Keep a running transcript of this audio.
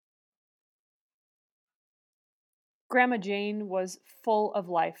Grandma Jane was full of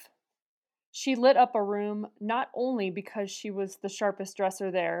life. She lit up a room not only because she was the sharpest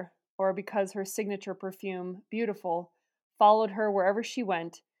dresser there, or because her signature perfume, Beautiful, followed her wherever she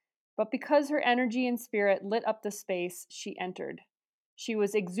went, but because her energy and spirit lit up the space she entered. She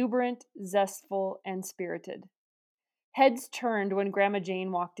was exuberant, zestful, and spirited. Heads turned when Grandma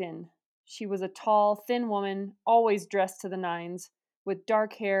Jane walked in. She was a tall, thin woman, always dressed to the nines, with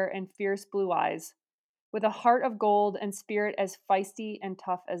dark hair and fierce blue eyes, with a heart of gold and spirit as feisty and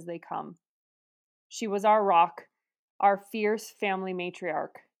tough as they come. She was our rock, our fierce family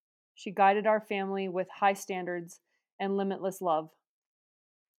matriarch. She guided our family with high standards and limitless love.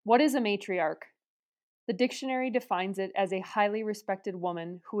 What is a matriarch? The dictionary defines it as a highly respected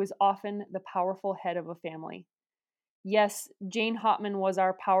woman who is often the powerful head of a family. Yes, Jane Hotman was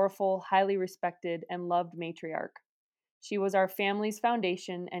our powerful, highly respected, and loved matriarch. She was our family's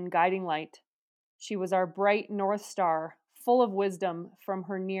foundation and guiding light. She was our bright North Star, full of wisdom from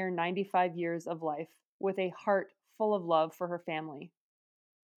her near 95 years of life, with a heart full of love for her family.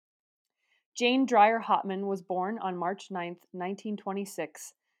 Jane Dreyer Hotman was born on March 9th,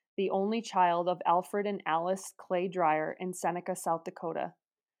 1926, the only child of Alfred and Alice Clay Dreyer in Seneca, South Dakota.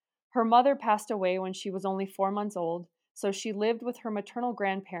 Her mother passed away when she was only 4 months old, so she lived with her maternal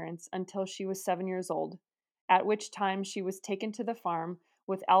grandparents until she was 7 years old, at which time she was taken to the farm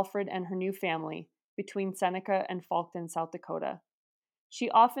with Alfred and her new family between Seneca and Falkton, South Dakota. She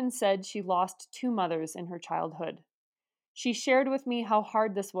often said she lost two mothers in her childhood. She shared with me how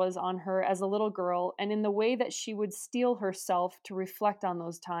hard this was on her as a little girl, and in the way that she would steel herself to reflect on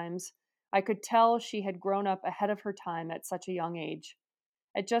those times, I could tell she had grown up ahead of her time at such a young age.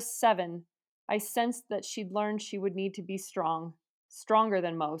 At just 7, I sensed that she'd learned she would need to be strong, stronger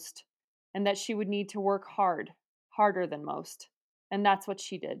than most, and that she would need to work hard, harder than most. And that's what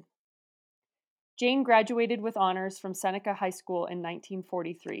she did. Jane graduated with honors from Seneca High School in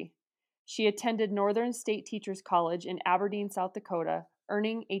 1943. She attended Northern State Teachers College in Aberdeen, South Dakota,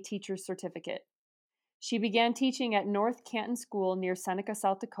 earning a teacher's certificate. She began teaching at North Canton School near Seneca,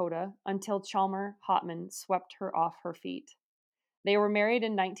 South Dakota, until Chalmer Hotman swept her off her feet. They were married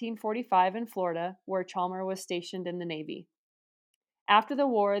in 1945 in Florida, where Chalmer was stationed in the Navy. After the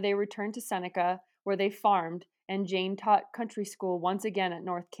war, they returned to Seneca, where they farmed, and Jane taught country school once again at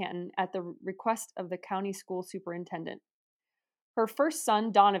North Canton at the request of the county school superintendent. Her first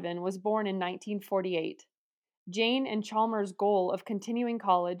son, Donovan, was born in 1948. Jane and Chalmers' goal of continuing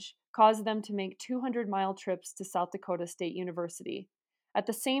college caused them to make 200-mile trips to South Dakota State University. At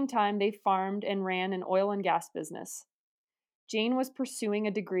the same time, they farmed and ran an oil and gas business. Jane was pursuing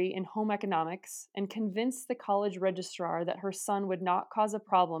a degree in home economics and convinced the college registrar that her son would not cause a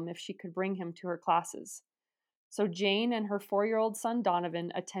problem if she could bring him to her classes. So Jane and her 4-year-old son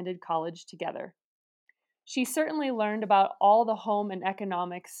Donovan attended college together. She certainly learned about all the home and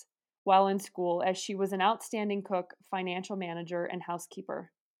economics while in school, as she was an outstanding cook, financial manager, and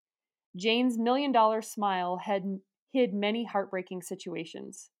housekeeper. Jane's $1 million smile had hid many heartbreaking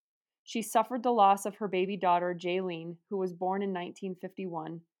situations. She suffered the loss of her baby daughter, Jaylene, who was born in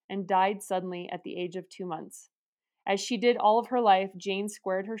 1951 and died suddenly at the age of 2 months. As she did all of her life, Jane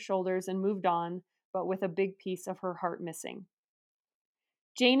squared her shoulders and moved on, but with a big piece of her heart missing.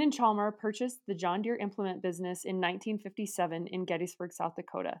 Jane and Chalmer purchased the John Deere implement business in 1957 in Gettysburg, South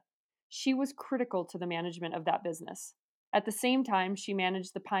Dakota. She was critical to the management of that business. At the same time, she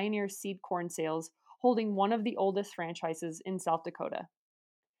managed the Pioneer seed corn sales, holding one of the oldest franchises in South Dakota.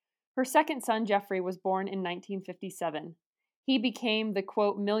 Her second son, Jeffrey, was born in 1957. He became the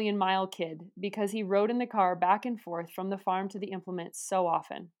quote million-mile kid because he rode in the car back and forth from the farm to the implement so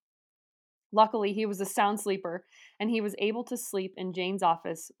often. Luckily, he was a sound sleeper, and he was able to sleep in Jane's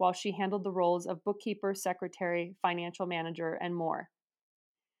office while she handled the roles of bookkeeper, secretary, financial manager, and more.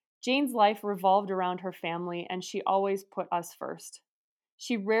 Jane's life revolved around her family, and she always put us first.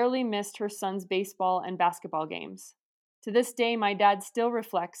 She rarely missed her son's baseball and basketball games. To this day, my dad still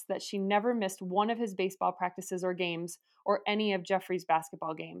reflects that she never missed one of his baseball practices or games, or any of Jeffrey's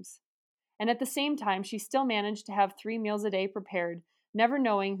basketball games. And at the same time, she still managed to have 3 meals a day prepared, never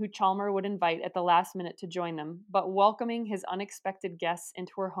knowing who Chalmer would invite at the last minute to join them, but welcoming his unexpected guests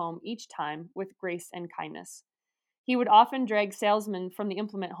into her home each time with grace and kindness. He would often drag salesmen from the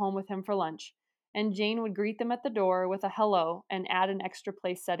implement home with him for lunch, and Jane would greet them at the door with a hello and add an extra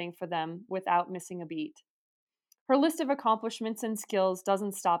place setting for them without missing a beat. Her list of accomplishments and skills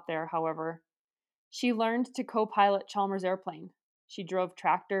doesn't stop there, however. She learned to co-pilot Chalmers' airplane. She drove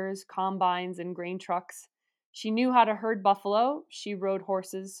tractors, combines, and grain trucks. She knew how to herd buffalo, she rode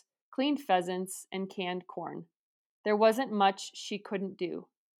horses, cleaned pheasants, and canned corn. There wasn't much she couldn't do.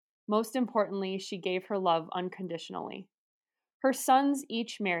 Most importantly, she gave her love unconditionally. Her sons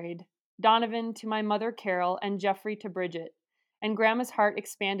each married, Donovan to my mother Carol and Jeffrey to Bridget, and Grandma's heart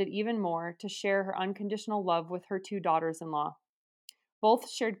expanded even more to share her unconditional love with her two daughters in law.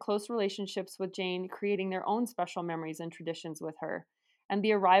 Both shared close relationships with Jane, creating their own special memories and traditions with her, and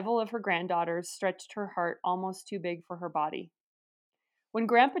the arrival of her granddaughters stretched her heart almost too big for her body. When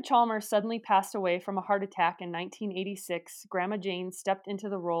Grandpa Chalmers suddenly passed away from a heart attack in 1986, Grandma Jane stepped into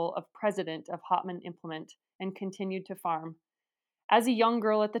the role of president of Hotman Implement and continued to farm. As a young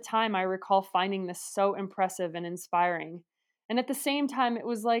girl at the time, I recall finding this so impressive and inspiring. And at the same time, it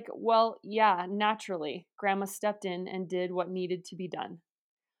was like, well, yeah, naturally, Grandma stepped in and did what needed to be done.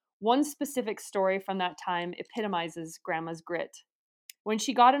 One specific story from that time epitomizes Grandma's grit. When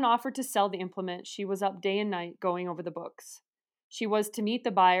she got an offer to sell the implement, she was up day and night going over the books. She was to meet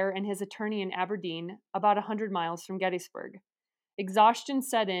the buyer and his attorney in Aberdeen, about 100 miles from Gettysburg. Exhaustion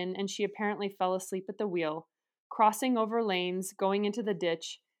set in, and she apparently fell asleep at the wheel, crossing over lanes, going into the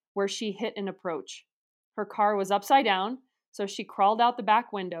ditch, where she hit an approach. Her car was upside down, so she crawled out the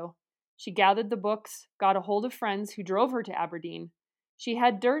back window. She gathered the books, got a hold of friends who drove her to Aberdeen. She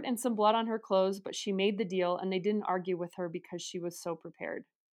had dirt and some blood on her clothes, but she made the deal, and they didn't argue with her because she was so prepared.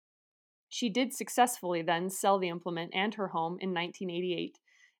 She did successfully then sell the implement and her home in 1988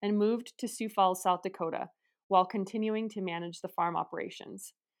 and moved to Sioux Falls, South Dakota, while continuing to manage the farm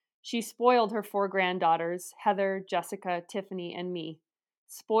operations. She spoiled her four granddaughters, Heather, Jessica, Tiffany, and me.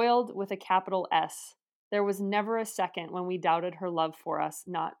 Spoiled with a capital S. There was never a second when we doubted her love for us,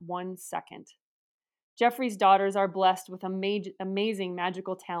 not 1 second. Jeffrey's daughters are blessed with amazing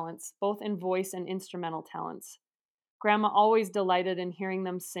magical talents, both in voice and instrumental talents. Grandma always delighted in hearing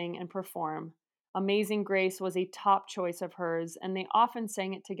them sing and perform. Amazing Grace was a top choice of hers, and they often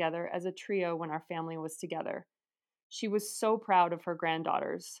sang it together as a trio when our family was together. She was so proud of her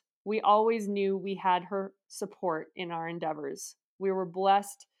granddaughters. We always knew we had her support in our endeavors. We were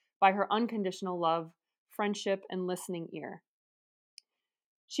blessed by her unconditional love, friendship, and listening ear.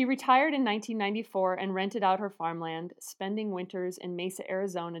 She retired in 1994 and rented out her farmland, spending winters in Mesa,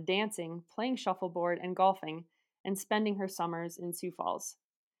 Arizona dancing, playing shuffleboard, and golfing, and spending her summers in Sioux Falls.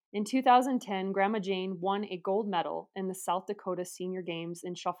 In 2010, Grandma Jane won a gold medal in the South Dakota Senior Games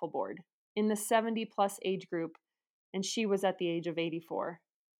in shuffleboard in the 70-plus age group, and she was at the age of 84.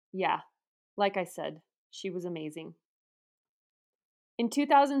 Yeah, like I said, she was amazing. In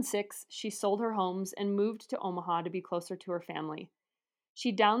 2006, she sold her homes and moved to Omaha to be closer to her family.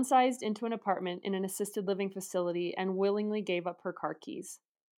 She downsized into an apartment in an assisted living facility and willingly gave up her car keys.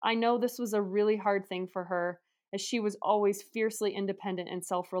 I know this was a really hard thing for her, as she was always fiercely independent and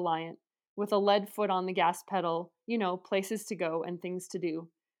self reliant, with a lead foot on the gas pedal, places to go and things to do.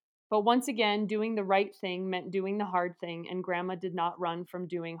 But once again, doing the right thing meant doing the hard thing, and Grandma did not run from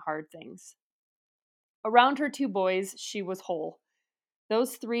doing hard things. Around her two boys, she was whole.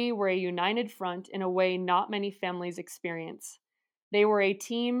 Those three were a united front in a way not many families experience. They were a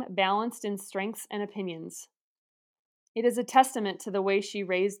team balanced in strengths and opinions. It is a testament to the way she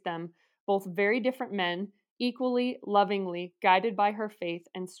raised them, both very different men, equally, lovingly, guided by her faith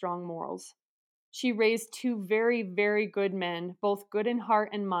and strong morals. She raised two very, very good men, both good in heart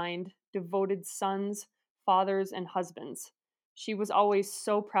and mind, devoted sons, fathers, and husbands. She was always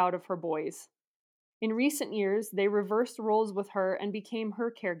so proud of her boys. In recent years, they reversed roles with her and became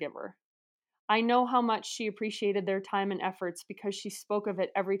her caregiver. I know how much she appreciated their time and efforts because she spoke of it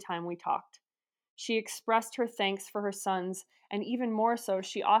every time we talked. She expressed her thanks for her sons, and even more so,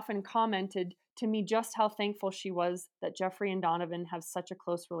 she often commented to me just how thankful she was that Jeffrey and Donovan have such a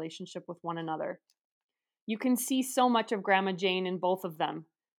close relationship with one another. You can see so much of Grandma Jane in both of them,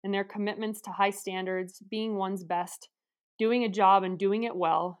 in their commitments to high standards, being one's best, doing a job and doing it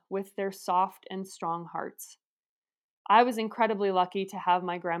well, with their soft and strong hearts. I was incredibly lucky to have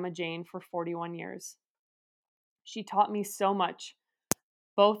my Grandma Jane for 41 years. She taught me so much,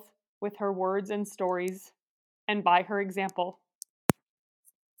 both with her words and stories, and by her example.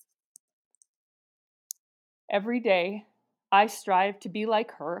 Every day, I strive to be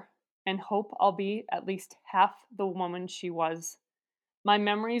like her and hope I'll be at least half the woman she was. My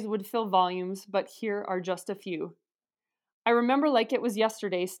memories would fill volumes, but here are just a few. I remember like it was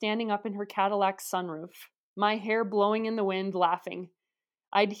yesterday standing up in her Cadillac sunroof, my hair blowing in the wind, laughing.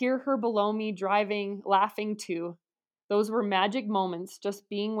 I'd hear her below me driving, laughing too. Those were magic moments just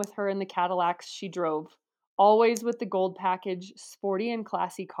being with her in the Cadillacs she drove, always with the gold package, sporty and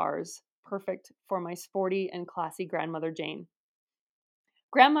classy cars, perfect for my sporty and classy grandmother Jane.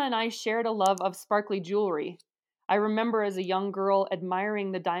 Grandma and I shared a love of sparkly jewelry. I remember as a young girl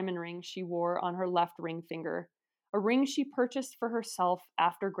admiring the diamond ring she wore on her left ring finger. a ring she purchased for herself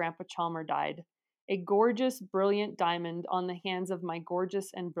after Grandpa Chalmer died, a gorgeous, brilliant diamond on the hands of my gorgeous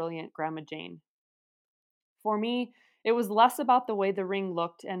and brilliant Grandma Jane. For me, it was less about the way the ring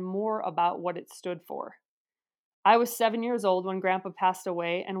looked and more about what it stood for. I was 7 years old when Grandpa passed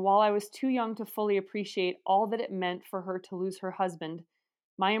away, and while I was too young to fully appreciate all that it meant for her to lose her husband,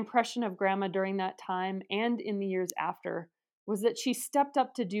 my impression of Grandma during that time and in the years after was that she stepped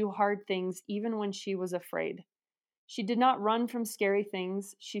up to do hard things even when she was afraid. She did not run from scary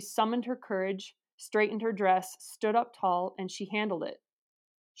things. She summoned her courage, straightened her dress, stood up tall, and she handled it.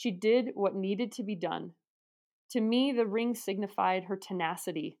 She did what needed to be done. To me, the ring signified her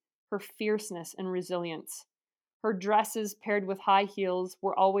tenacity, her fierceness, and resilience. Her dresses, paired with high heels,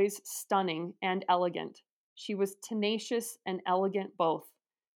 were always stunning and elegant. She was tenacious and elegant both,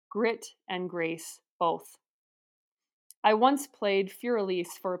 grit and grace both. I once played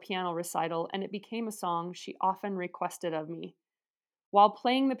Fur-Elise for a piano recital, and it became a song she often requested of me. While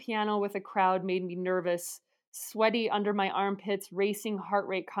playing the piano with a crowd made me nervous, sweaty under my armpits, racing heart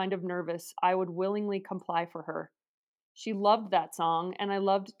rate kind of nervous, I would willingly comply for her. She loved that song, and I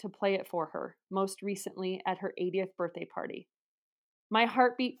loved to play it for her, most recently at her 80th birthday party. My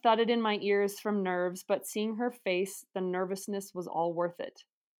heartbeat thudded in my ears from nerves, but seeing her face, the nervousness was all worth it.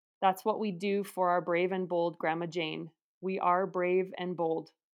 That's what we do for our brave and bold Grandma Jane. We are brave and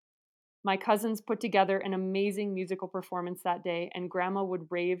bold. My cousins put together an amazing musical performance that day, and Grandma would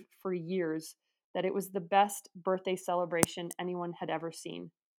rave for years that it was the best birthday celebration anyone had ever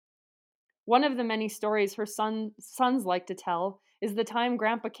seen. One of the many stories her sons like to tell is the time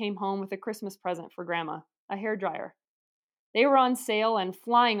Grandpa came home with a Christmas present for Grandma, a hairdryer. They were on sale and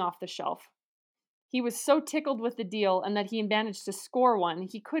flying off the shelf. He was so tickled with the deal and that he managed to score one,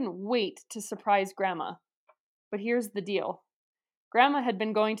 he couldn't wait to surprise Grandma. But here's the deal. Grandma had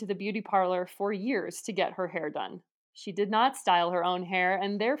been going to the beauty parlor for years to get her hair done. She did not style her own hair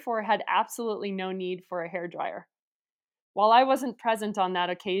and therefore had absolutely no need for a hairdryer. While I wasn't present on that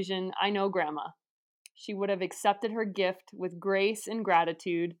occasion, I know Grandma. She would have accepted her gift with grace and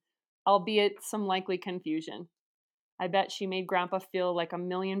gratitude, albeit some likely confusion. I bet she made Grandpa feel like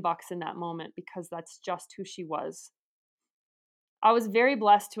 $1,000,000 in that moment because that's just who she was. I was very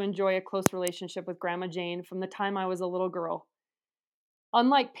blessed to enjoy a close relationship with Grandma Jane from the time I was a little girl.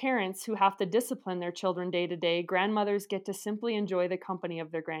 Unlike parents who have to discipline their children day to day, grandmothers get to simply enjoy the company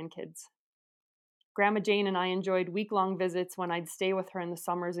of their grandkids. Grandma Jane and I enjoyed week-long visits when I'd stay with her in the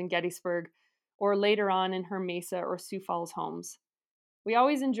summers in Gettysburg or later on in her Mesa or Sioux Falls homes. We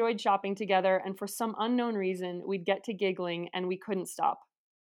always enjoyed shopping together, and for some unknown reason, we'd get to giggling and we couldn't stop.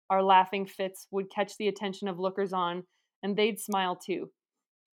 Our laughing fits would catch the attention of lookers on, and they'd smile too.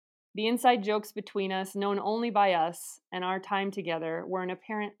 The inside jokes between us, known only by us and our time together, were an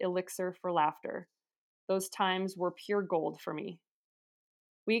apparent elixir for laughter. Those times were pure gold for me.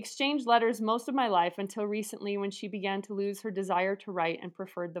 We exchanged letters most of my life until recently when she began to lose her desire to write and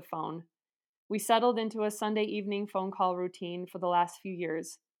preferred the phone. We settled into a Sunday evening phone call routine for the last few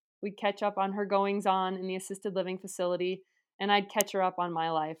years. We'd catch up on her goings on in the assisted living facility, and I'd catch her up on my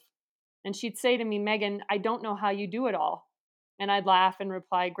life. And she'd say to me, Megan, I don't know how you do it all. And I'd laugh and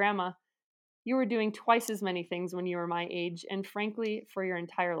reply, Grandma, you were doing twice as many things when you were my age, and frankly, for your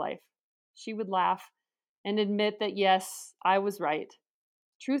entire life. She would laugh and admit that yes, I was right.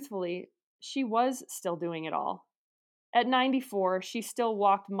 Truthfully, she was still doing it all. At 94, she still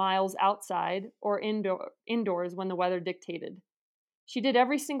walked miles outside or indoors when the weather dictated. She did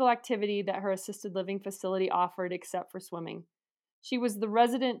every single activity that her assisted living facility offered except for swimming. She was the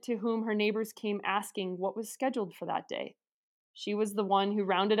resident to whom her neighbors came asking what was scheduled for that day. She was the one who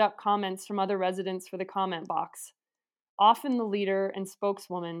rounded up comments from other residents for the comment box. Often the leader and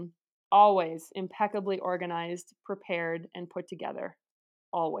spokeswoman, always impeccably organized, prepared, and put together.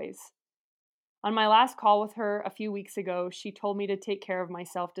 Always. On my last call with her a few weeks ago, she told me to take care of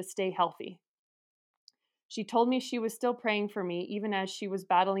myself to stay healthy. She told me she was still praying for me even as she was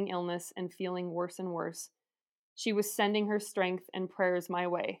battling illness and feeling worse and worse. She was sending her strength and prayers my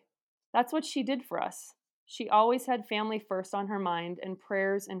way. That's what she did for us. She always had family first on her mind and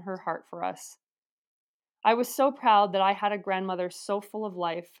prayers in her heart for us. I was so proud that I had a grandmother so full of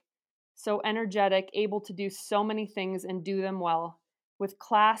life, so energetic, able to do so many things and do them well, with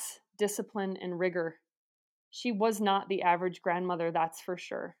class, discipline, and rigor. She was not the average grandmother, that's for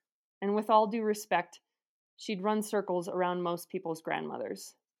sure. And with all due respect, she'd run circles around most people's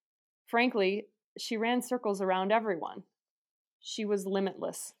grandmothers. Frankly, she ran circles around everyone. She was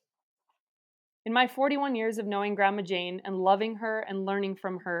limitless. In my 41 years of knowing Grandma Jane and loving her and learning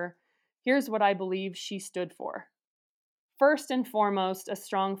from her, here's what I believe she stood for. First and foremost, a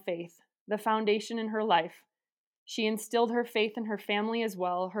strong faith, the foundation in her life. She instilled her faith in her family as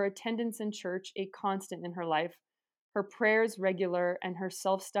well, her attendance in church a constant in her life, her prayers regular, and her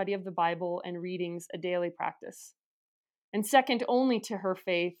self study of the Bible and readings a daily practice. And second only to her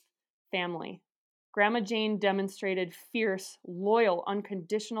faith, family. Grandma Jane demonstrated fierce, loyal,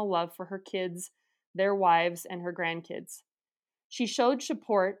 unconditional love for her kids, their wives, and her grandkids. She showed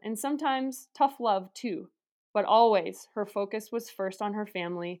support and sometimes tough love too, but always her focus was first on her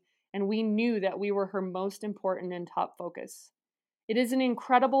family, and we knew that we were her most important and top focus. It is an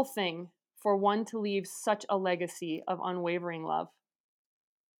incredible thing for one to leave such a legacy of unwavering love.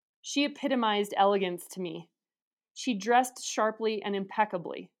 She epitomized elegance to me. She dressed sharply and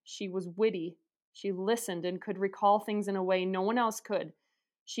impeccably. She was witty. She listened and could recall things in a way no one else could.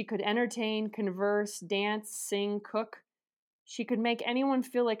 She could entertain, converse, dance, sing, cook. She could make anyone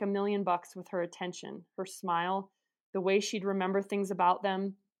feel like $1,000,000 with her attention, her smile, the way she'd remember things about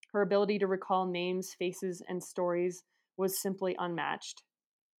them, her ability to recall names, faces, and stories was simply unmatched.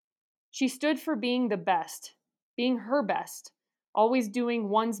 She stood for being the best, being her best, always doing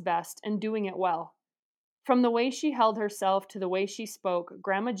one's best and doing it well. From the way she held herself to the way she spoke,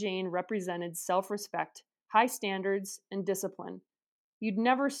 Grandma Jane represented self respect, high standards, and discipline. You'd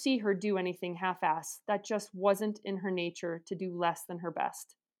never see her do anything half assed. That just wasn't in her nature to do less than her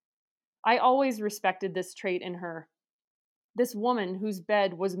best. I always respected this trait in her. This woman whose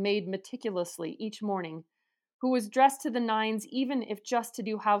bed was made meticulously each morning, who was dressed to the nines even if just to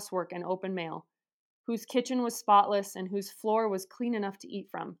do housework and open mail, whose kitchen was spotless and whose floor was clean enough to eat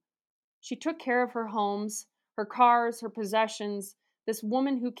from. She took care of her homes, her cars, her possessions, this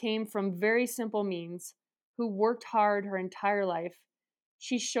woman who came from very simple means, who worked hard her entire life.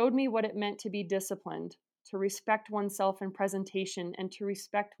 She showed me what it meant to be disciplined, to respect oneself in presentation, and to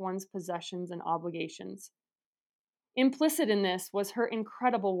respect one's possessions and obligations. Implicit in this was her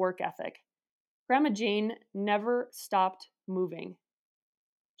incredible work ethic. Grandma Jane never stopped moving.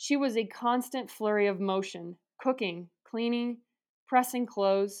 She was a constant flurry of motion, cooking, cleaning, pressing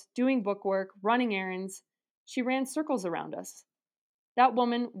clothes, doing bookwork, running errands. She ran circles around us. That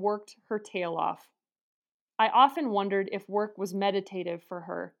woman worked her tail off. I often wondered if work was meditative for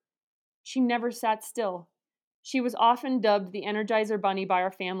her. She never sat still. She was often dubbed the Energizer Bunny by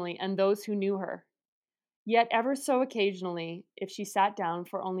our family and those who knew her. Yet, ever so occasionally, if she sat down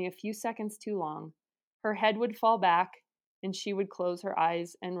for only a few seconds too long, her head would fall back and she would close her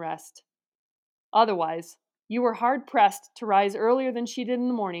eyes and rest. Otherwise, you were hard pressed to rise earlier than she did in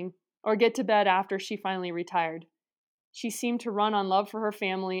the morning or get to bed after she finally retired. She seemed to run on love for her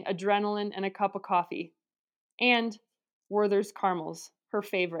family, adrenaline, and a cup of coffee. And Werther's caramels, her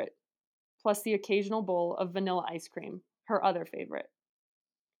favorite, plus the occasional bowl of vanilla ice cream, her other favorite.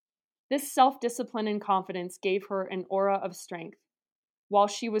 This self discipline and confidence gave her an aura of strength. While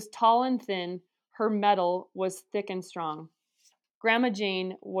she was tall and thin, her mettle was thick and strong. Grandma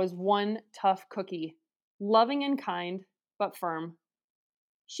Jane was one tough cookie, loving and kind, but firm.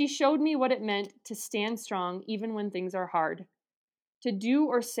 She showed me what it meant to stand strong even when things are hard, to do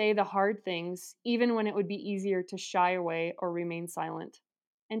or say the hard things even when it would be easier to shy away or remain silent,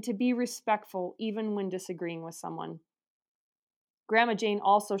 and to be respectful even when disagreeing with someone. Grandma Jane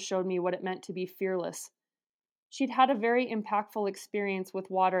also showed me what it meant to be fearless. She'd had a very impactful experience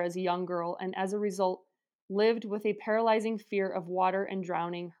with water as a young girl, and as a result, lived with a paralyzing fear of water and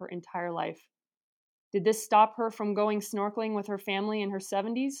drowning her entire life. Did this stop her from going snorkeling with her family in her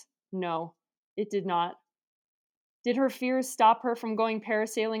 70s? No, it did not. Did her fears stop her from going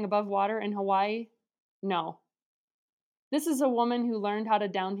parasailing above water in Hawaii? No. This is a woman who learned how to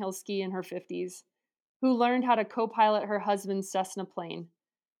downhill ski in her 50s, who learned how to co pilot her husband's Cessna plane,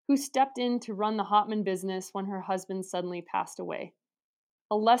 who stepped in to run the Hotman business when her husband suddenly passed away.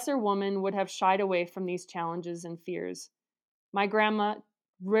 A lesser woman would have shied away from these challenges and fears. My grandma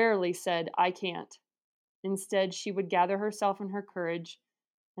rarely said, "I can't." Instead, she would gather herself and her courage,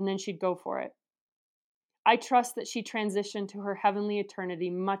 and then she'd go for it. I trust that she transitioned to her heavenly eternity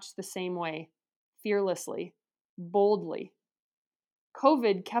much the same way, fearlessly, boldly.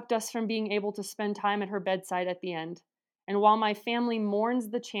 COVID kept us from being able to spend time at her bedside at the end, and while my family mourns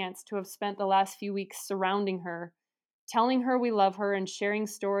the chance to have spent the last few weeks surrounding her, telling her we love her and sharing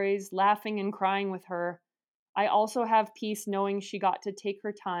stories, laughing and crying with her, I also have peace knowing she got to take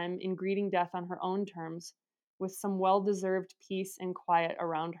her time in greeting death on her own terms, with some well deserved peace and quiet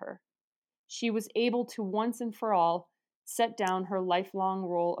around her. She was able to once and for all set down her lifelong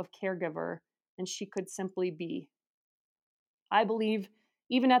role of caregiver, and she could simply be. I believe,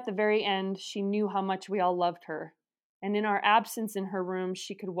 even at the very end, she knew how much we all loved her, and in our absence in her room,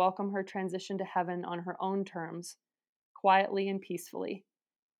 she could welcome her transition to heaven on her own terms, quietly and peacefully.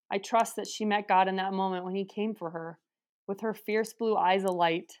 I trust that she met God in that moment when He came for her, with her fierce blue eyes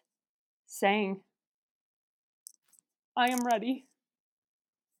alight, saying, I am ready.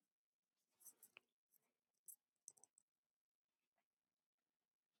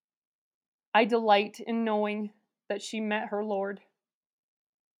 I delight in knowing that she met her Lord,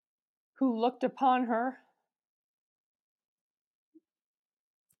 who looked upon her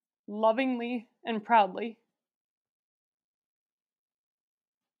lovingly and proudly.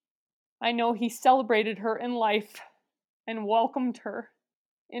 I know He celebrated her in life and welcomed her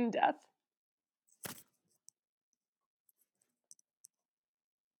in death.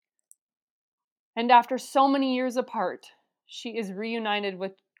 And after so many years apart, she is reunited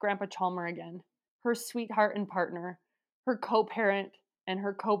with Grandpa Chalmer again, her sweetheart and partner, her co parent, and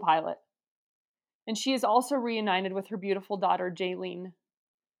her co pilot. And she is also reunited with her beautiful daughter, Jaylene.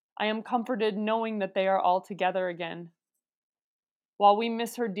 I am comforted knowing that they are all together again. While we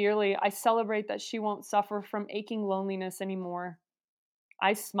miss her dearly, I celebrate that she won't suffer from aching loneliness anymore.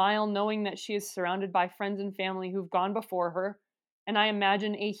 I smile knowing that she is surrounded by friends and family who've gone before her, and I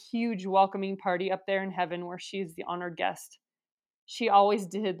imagine a huge welcoming party up there in heaven where she is the honored guest. She always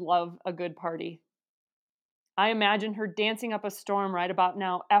did love a good party. I imagine her dancing up a storm right about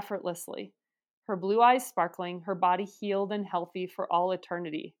now effortlessly, her blue eyes sparkling, her body healed and healthy for all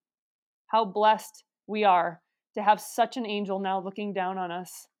eternity. How blessed we are to have such an angel now looking down on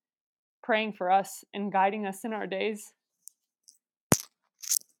us, praying for us, and guiding us in our days.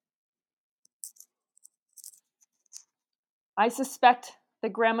 I suspect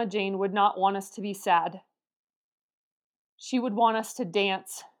that Grandma Jane would not want us to be sad. She would want us to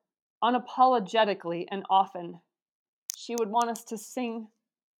dance unapologetically and often. She would want us to sing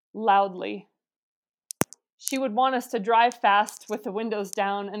loudly. She would want us to drive fast with the windows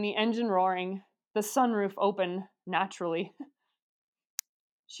down and the engine roaring, the sunroof open naturally.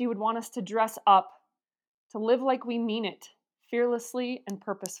 She would want us to dress up, to live like we mean it, fearlessly and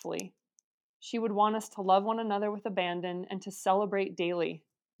purposefully. She would want us to love one another with abandon and to celebrate daily.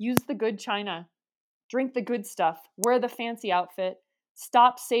 Use the good china. Drink the good stuff. Wear the fancy outfit.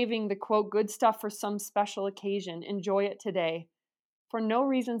 Stop saving the quote good stuff for some special occasion. Enjoy it today. For no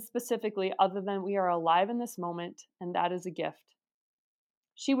reason specifically other than we are alive in this moment, and that is a gift.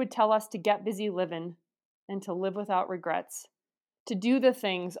 She would tell us to get busy living and to live without regrets, to do the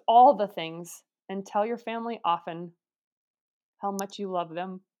things, all the things, and tell your family often how much you love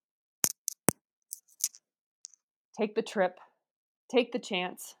them. Take the trip, take the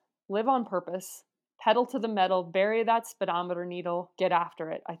chance, live on purpose, pedal to the metal, bury that speedometer needle, get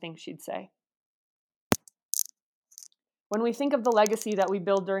after it, I think she'd say. When we think of the legacy that we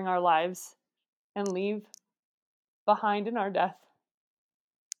build during our lives and leave behind in our death,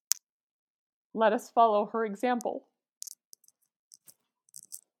 let us follow her example.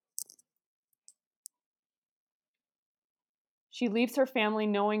 She leaves her family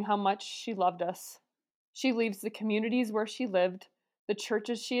knowing how much she loved us. She leaves the communities where she lived, the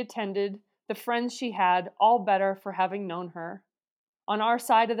churches she attended, the friends she had, all better for having known her. On our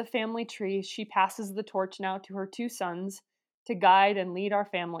side of the family tree, she passes the torch now to her two sons to guide and lead our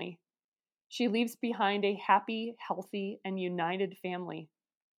family. She leaves behind a happy, healthy, and united family.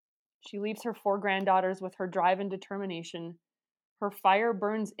 She leaves her four granddaughters with her drive and determination. Her fire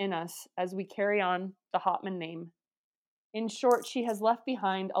burns in us as we carry on the Hotman name. In short, she has left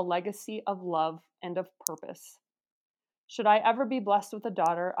behind a legacy of love and of purpose. Should I ever be blessed with a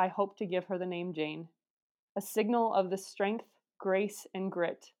daughter, I hope to give her the name Jane, a signal of the strength, grace, and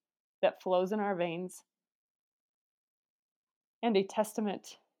grit that flows in our veins, and a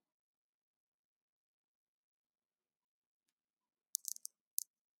testament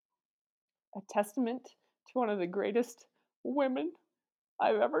to one of the greatest women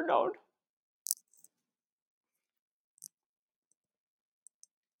I've ever known.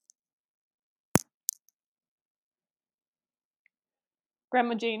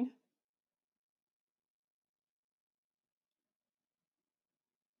 Grandma Jane,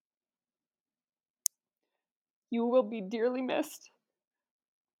 you will be dearly missed,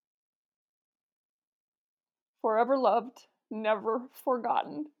 forever loved, never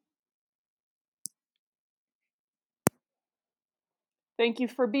forgotten. Thank you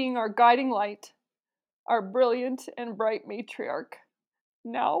for being our guiding light, our brilliant and bright matriarch,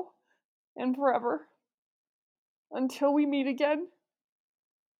 now and forever. Until we meet again,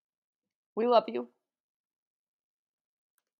 we love you.